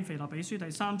羅喺腓立比書第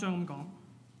3章咁講。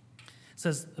It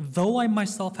says, though I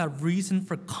myself have reason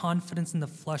for confidence in the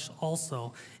flesh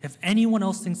also, if anyone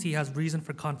else thinks he has reason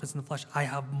for confidence in the flesh, I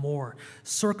have more.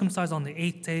 Circumcised on the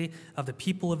 8th day, of the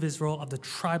people of Israel, of the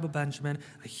tribe of Benjamin,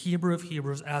 a Hebrew of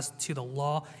Hebrews, as to the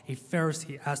law, a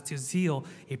Pharisee, as to zeal,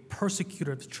 a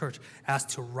persecutor of the church, as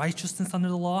to righteousness under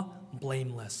the law,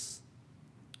 blameless.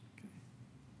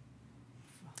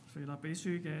 腓立比書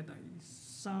嘅第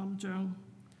3章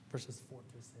verses 4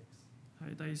 through 6.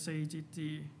 係第4節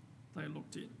至第6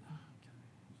節。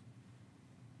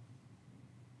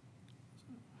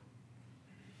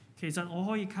其實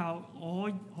我也可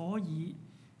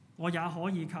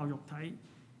以靠肉體。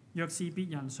若是別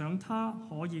人想他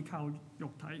可以靠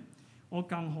肉體，我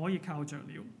更可以靠着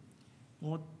了。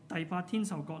我第8天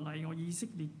受割禮，我以色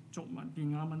列族民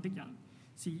便雅憫的人，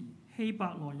是希伯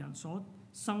來人所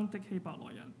生的希伯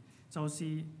來人，就是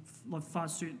律法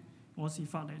說我是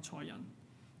法利賽人，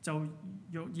就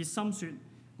若熱心說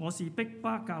我是逼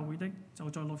迫教會的，就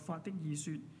在律法的義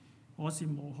說我是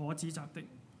無可指責的。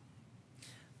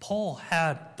Paul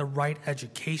had the right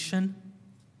education.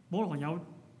 保羅有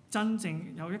真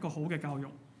正有一個好嘅教育。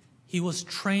He was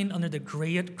trained under the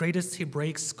greatest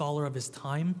Hebraic scholar of his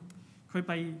time. 佢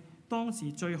被當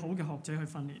時最好嘅學者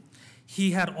去訓練。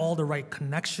He had all the right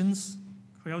connections.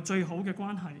 佢有最好嘅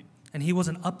關係。And he was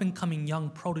an up-and-coming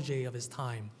young protege of his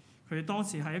time. 佢當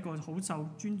時係一個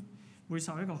會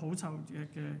受一個好受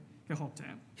嘅學者。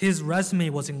His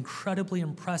resume was incredibly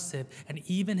impressive, and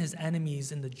even his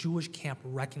enemies in the Jewish camp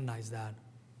recognized that.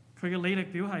 佢嘅履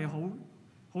歷表係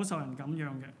好受人感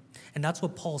仰嘅。And that's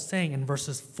what Paul's saying in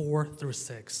verses 4 through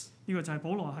 6. 呢個就係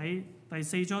保羅喺第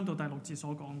4章到第6節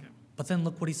所講嘅。But then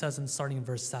look what he says in starting in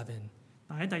verse 7.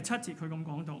 但喺第7節佢咁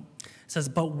講到 It says,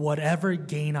 "But whatever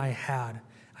gain I had,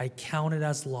 I counted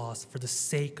as loss for the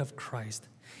sake of Christ.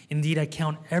 Indeed, I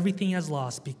count everything as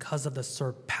loss because of the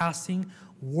surpassing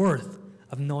worth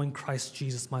of knowing Christ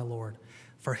Jesus my Lord.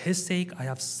 For his sake I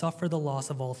have suffered the loss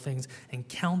of all things and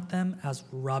count them as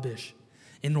rubbish,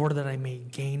 in order that I may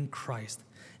gain Christ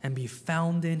and be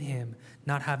found in him,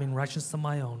 not having righteousness of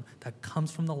my own that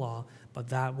comes from the law, but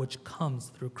that which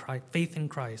comes through faith in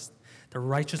Christ, the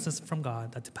righteousness from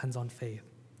God that depends on faith."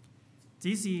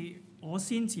 只是我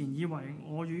先前以為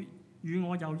我與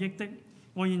我有益的，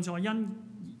我現在因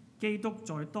基督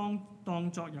在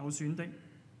當作有損的。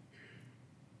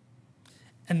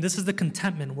 And this is the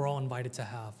contentment we're all invited to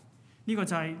have. 呢個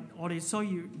就係我哋需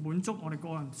要滿足我哋個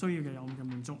人需要嘅有嘅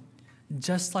滿足。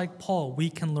Just like Paul, we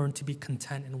can learn to be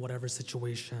content in whatever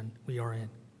situation we are in.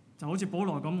 就好似保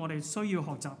羅咁，我哋需要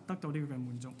學習得到呢個嘅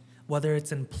滿足。Whether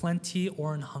it's in plenty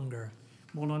or in hunger,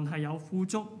 無論係有富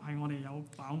足，係我哋有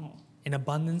飽餓； in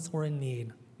abundance or in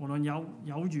need, 無論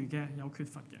有餘嘅，有缺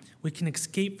乏嘅， we can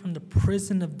escape from the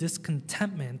prison of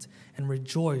discontentment and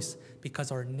rejoice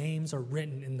because our names are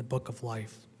written in the book of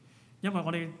life. 因為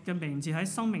我哋嘅名字喺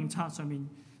生命冊上面，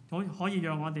可以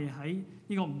讓我哋喺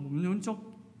呢個唔滿足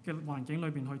嘅環境裏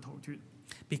邊去逃脫。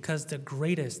 Because the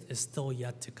greatest is still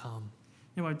yet to come.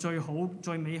 因為最好、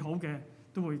最美好嘅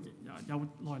都會有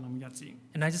來臨嘅日子。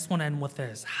 And I just want to end with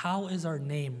this. How is our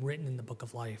name written in the book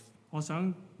of life? 我想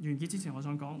完結之前，我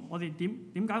想講，我哋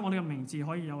點解我哋嘅名字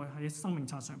可以有喺生命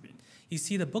冊上邊？ You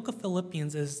see, the book of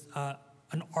Philippians is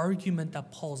an argument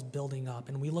that Paul's building up.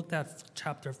 And we looked at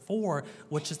chapter 4,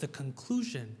 which is the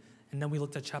conclusion. And then we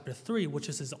looked at chapter 3, which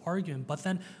is his argument. But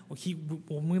then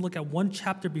when we look at one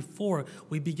chapter before,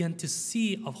 we begin to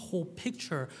see a whole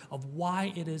picture of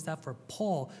why it is that for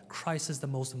Paul, Christ is the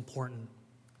most important.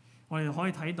 我哋可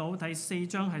以睇到第4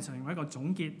章係成為一個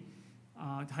總結，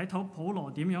睇到保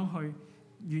羅點樣去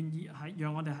願意係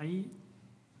讓我哋喺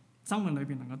生命裏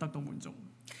邊能夠得到滿足。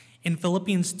In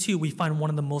Philippians 2, we find one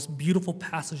of the most beautiful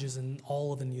passages in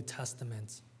all of the New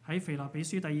Testament. 喺腓立比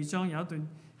書第2章有一段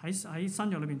喺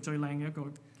新約裏邊最靚嘅一個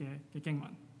嘅經文。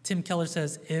Tim Keller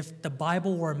says, if the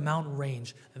Bible were a mountain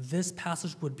range, this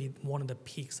passage would be one of the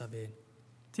peaks of it.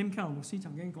 Tim Keller 牧師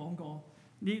曾經講過，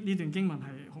呢段經文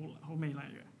係好美麗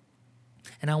嘅。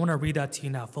And I want to read that to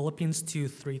you now, Philippians 2,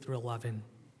 3 through 11.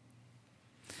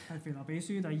 係腓立比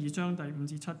書第2章第5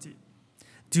至7節。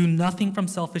Do nothing from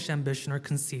selfish ambition or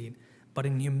conceit, but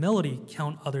in humility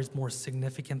count others more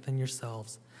significant than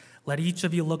yourselves. Let each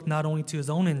of you look not only to his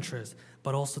own interest,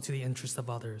 but also to the interest of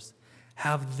others.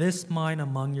 Have this mind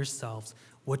among yourselves,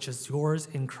 which is yours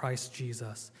in Christ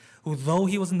Jesus, who, though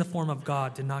he was in the form of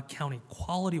God, did not count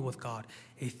equality with God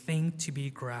a thing to be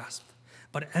grasped,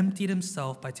 but emptied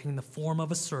himself by taking the form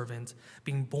of a servant,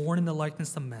 being born in the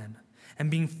likeness of men. And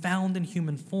being found in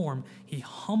human form, he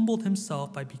humbled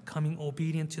himself by becoming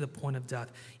obedient to the point of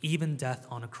death, even death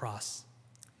on a cross.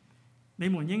 你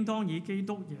們應當以基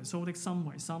督耶穌的心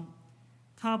為心，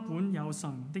他本有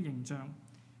神的形象，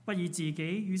不以自己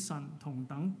與神同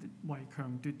等為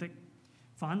強奪的，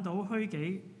反倒虛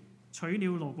己，取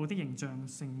了奴僕的形象，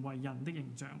成為人的形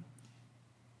象。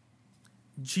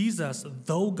Jesus,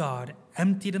 though God,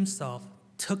 emptied himself,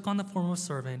 took on the form of a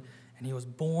servant, and he was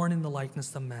born in the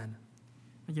likeness of men.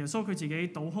 耶穌佢自己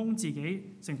倒空自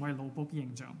己，成為奴僕嘅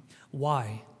形象。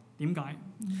 Why? 點解？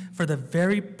 For the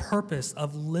very purpose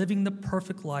of living the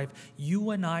perfect life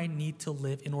you and I need to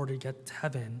live in order to get to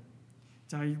heaven.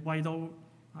 就係為到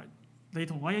你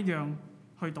同我一樣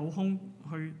去倒空，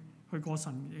去過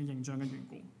神嘅形象嘅緣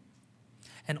故。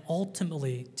 And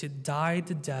ultimately, to die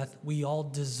the death we all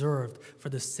deserved for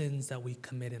the sins that we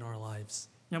commit in our lives.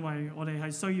 因為我哋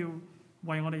係需要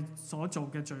為我哋所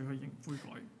做嘅罪去悔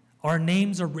改。 Our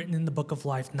names are written in the book of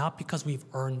life not because we've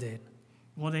earned it,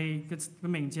 我哋嘅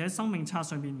名字喺生命冊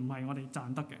上面唔係我哋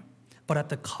賺得嘅， but at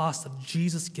the cost of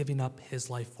Jesus giving up his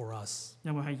life for us.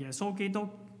 因為係耶穌基督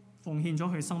奉獻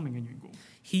咗佢生命嘅緣故。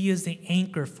 He is the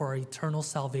anchor for our eternal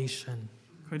salvation.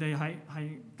 佢哋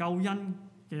係救恩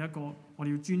嘅一個我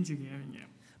哋要專注嘅一樣嘢。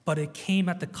 But it came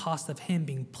at the cost of him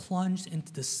being plunged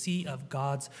into the sea of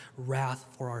God's wrath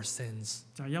for our sins.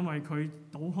 就係因為佢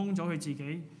倒空咗佢自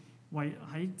己，為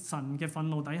喺神嘅憤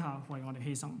怒底下為我哋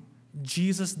犧牲。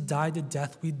 Jesus died the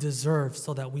death we deserve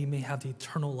so that we may have the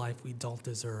eternal life we don't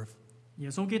deserve. 耶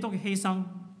穌基督嘅犧牲，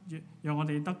讓我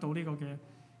哋得到呢個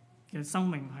嘅生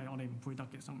命係我哋唔配得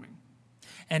嘅生命。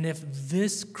 And if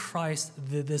this Christ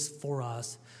did this for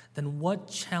us, then what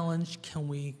challenge can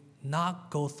we not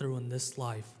go through in this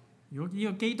life? 如果呢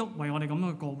個基督為我哋咁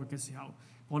樣去過活嘅時候，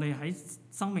我哋喺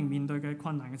生命面對嘅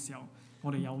困難嘅時候，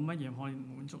我哋有乜嘢可以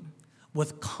滿足呢？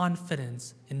 With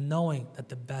confidence in knowing that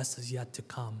the best is yet to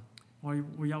come. 我哋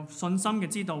會有信心嘅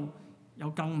知道有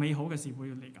更美好嘅事會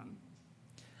嚟緊。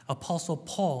 Apostle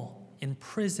Paul, in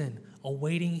prison,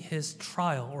 awaiting his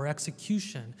trial or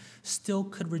execution, still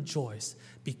could rejoice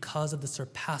because of the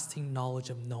surpassing knowledge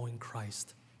of knowing Christ.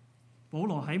 保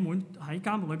羅喺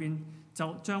監獄裏邊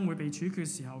就將會被處決嘅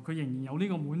時候，佢仍然有呢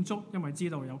個滿足，因為知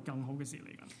道有更好嘅事嚟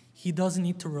緊。 He doesn't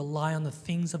need to rely on the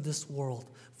things of this world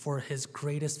for his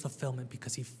greatest fulfillment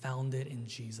because he found it in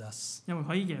Jesus. 因為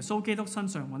喺耶穌基督身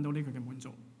上揾到呢個嘅滿足。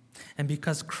 And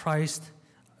because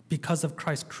of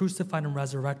Christ crucified and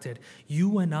resurrected,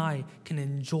 you and I can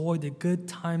enjoy the good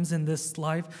times in this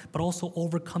life, but also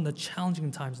overcome the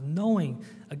challenging times, knowing,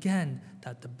 again,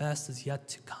 that the best is yet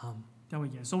to come. 因為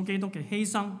耶穌基督嘅犧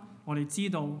牲，我哋知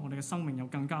道我哋嘅生命有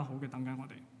更加好嘅等緊我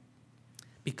哋。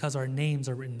 Because our names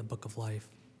are written in the book of life.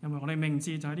 因為我哋名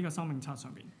字就喺呢個生命冊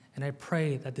上邊。 And I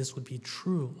pray that this would be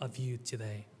true of you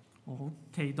today. 我好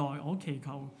期待，我好祈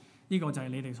求呢個就係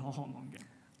你哋所渴望嘅。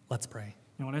 Let's pray.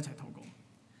 讓我哋一齊禱告。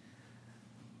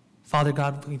 Father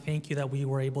God, we thank you that we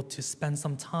were able to spend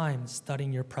some time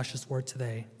studying your precious word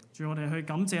today. 主，我哋去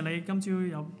感謝你，今朝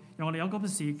讓我哋有嗰個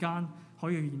時間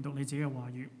可以研讀你自己嘅話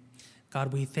語。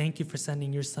 God, we thank you for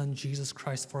sending your son, Jesus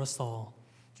Christ, for us all,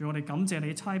 主，我哋感謝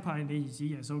你差派你兒子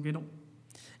耶穌基督，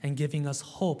 and giving us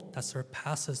hope that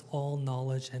surpasses all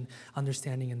knowledge and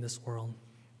understanding in this world.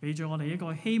 俾咗我哋一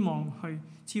個希望去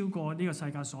超過呢個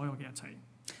世界所有嘅一切。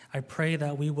 I pray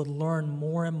that we would learn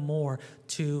more and more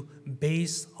to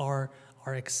base our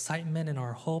excitement and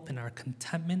our hope and our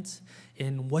contentment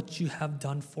in what you have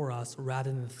done for us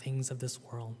rather than the things of this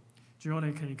world. 主，我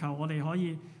哋祈求我哋可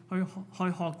以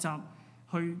去學習，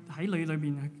去喺你裏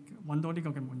邊揾到呢個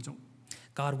嘅滿足。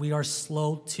 God, we are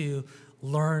slow to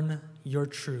learn your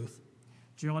truth.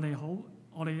 主，我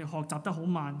哋學習得好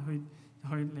慢，去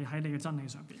你喺你嘅真理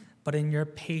上邊。 But in your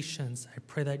patience, I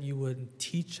pray that you would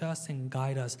teach us and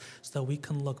guide us so that we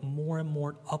can look more and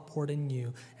more upward in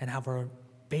you and have our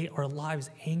lives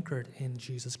anchored in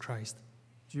Jesus Christ.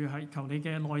 主，係求你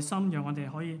嘅內心，讓我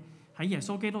哋可以喺耶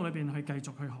穌基督裏邊去繼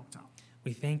續去學習。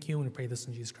 We thank you and we pray this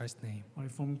in Jesus Christ's name. 我哋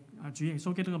奉主耶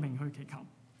穌基督嘅名去祈求。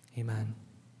 Amen.